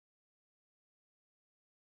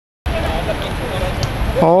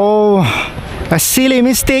Oh, a silly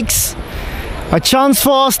mistakes. A chance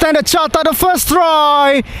for Standard Chartered the first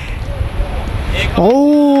try.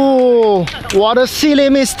 Oh, what a silly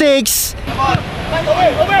mistakes.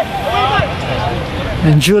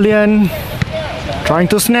 And Julian trying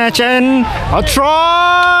to snatch and a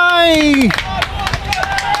try.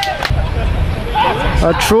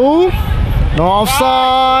 A true, no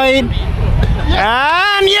offside.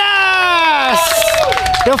 And yes,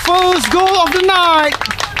 the first goal of the night.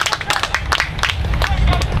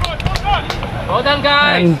 Well done,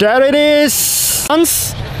 guys. And there it is. And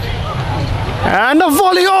the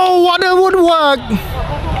volley. Oh, what a woodwork.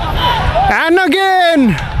 And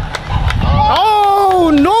again. Oh,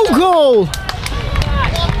 no goal.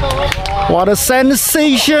 What a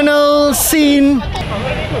sensational scene.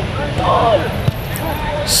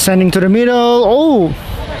 Sending to the middle. Oh,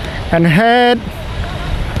 and head.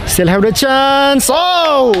 Still have the chance.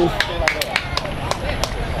 Oh.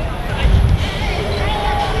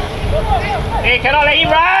 Hey, cannot let him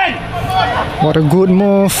run. What a good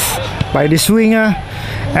move by this winger.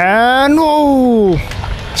 And oh,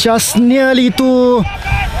 just nearly to.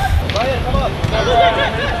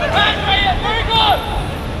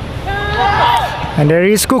 And there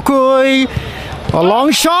is Kukui. A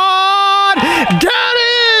long shot. There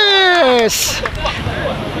it is.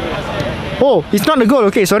 Oh, it's not a goal.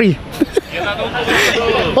 Okay, sorry.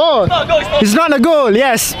 Oh, it's not a goal.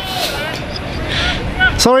 Yes.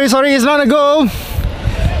 Sorry, it's not a goal.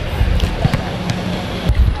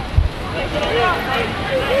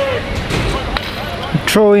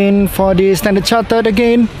 Throw in for the Standard Chartered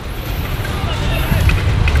again.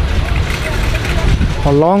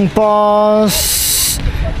 A long pass.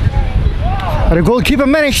 The goalkeeper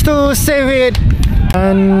managed to save it.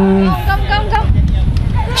 And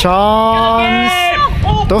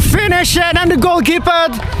chance to finish it, and the goalkeeper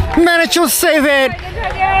managed to save it.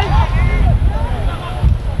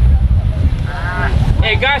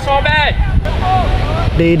 Hey guys, fall back.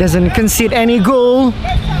 They doesn't concede any goal.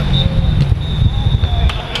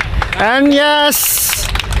 And yes,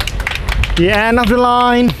 the end of the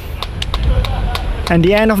line and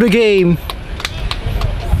the end of the game.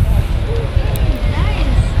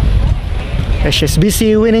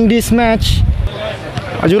 Hsbc winning this match.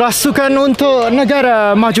 Majulah sukan untuk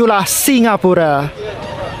negara, majulah Singapura.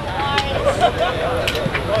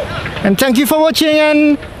 And thank you for watching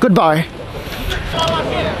and goodbye.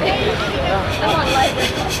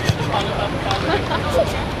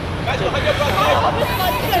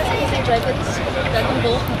 Dragons, Dragon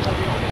Ball.